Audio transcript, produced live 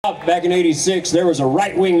out back in '86, there was a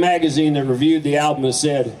right-wing magazine that reviewed the album and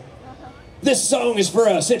said, "This song is for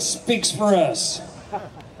us, it speaks for us."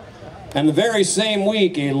 And the very same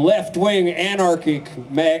week, a left-wing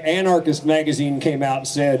anarchist magazine came out and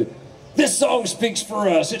said, "This song speaks for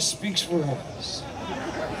us, it speaks for us."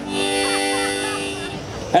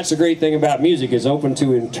 That's the great thing about music, it's open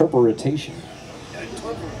to interpretation.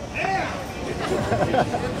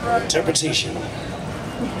 Interpretation.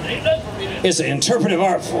 It's an interpretive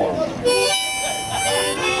art form.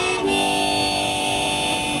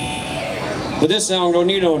 But this song don't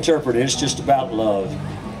need no interpreter, it's just about love.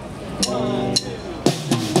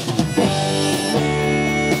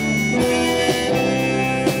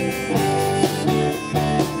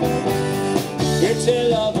 It's a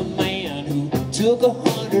love of a man who took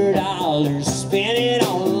 $100, spent it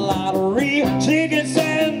on a lottery, tickets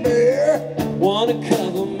and beer, won a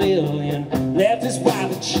couple million, left his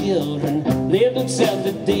wife and children, lived himself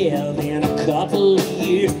to death in a couple of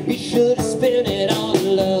years. He should have spent it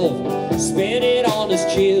on love, spent it on his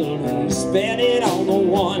children, spent it on the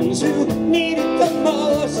ones who needed the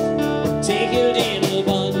most. Take it in a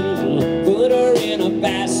bundle, put her in a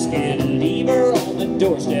basket, leave her on the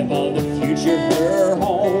doorstep of the future, her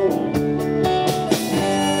home.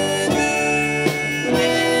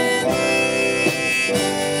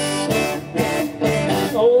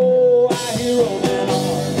 Oh, I hear Roman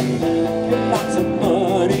army, lots of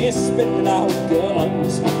money, spending out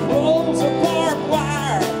guns, rolls of barbed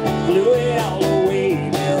wire, blew it all away.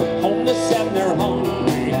 They're homeless and they're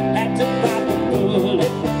hungry, had to bite the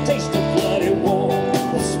bullet, taste of bloody war.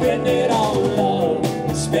 Spend it on love,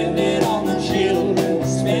 spend it on the children,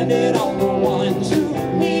 spend it on the ones who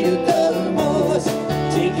needed the most.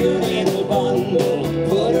 Take your little bundle,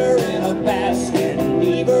 put her in a basket,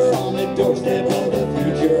 leave her on the doorstep of the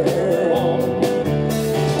future, her home.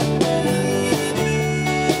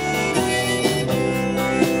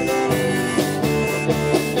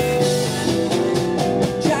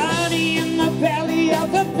 Johnny in the belly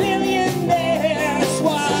of the billionaire,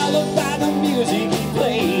 swallowed by the music he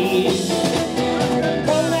plays.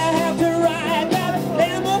 Gonna have to ride that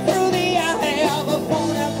hammer through the eye of a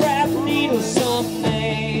phonograph needle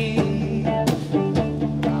someday.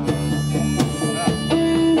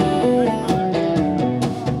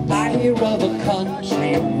 I hear of a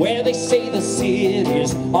country where they say the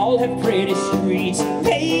cities all have pretty streets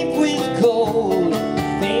paved with gold.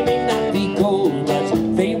 They may not be gold,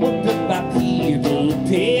 but they were built by people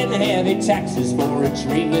paying heavy taxes for a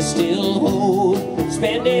dream they still hold.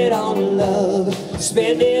 Spend it on love,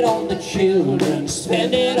 spend it on the children,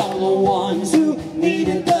 spend it on the ones who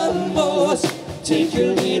needed the most. Take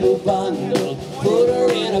your little bundle, put her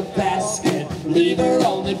in a basket, leave her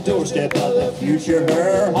on the doorstep of the future,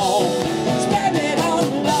 her home.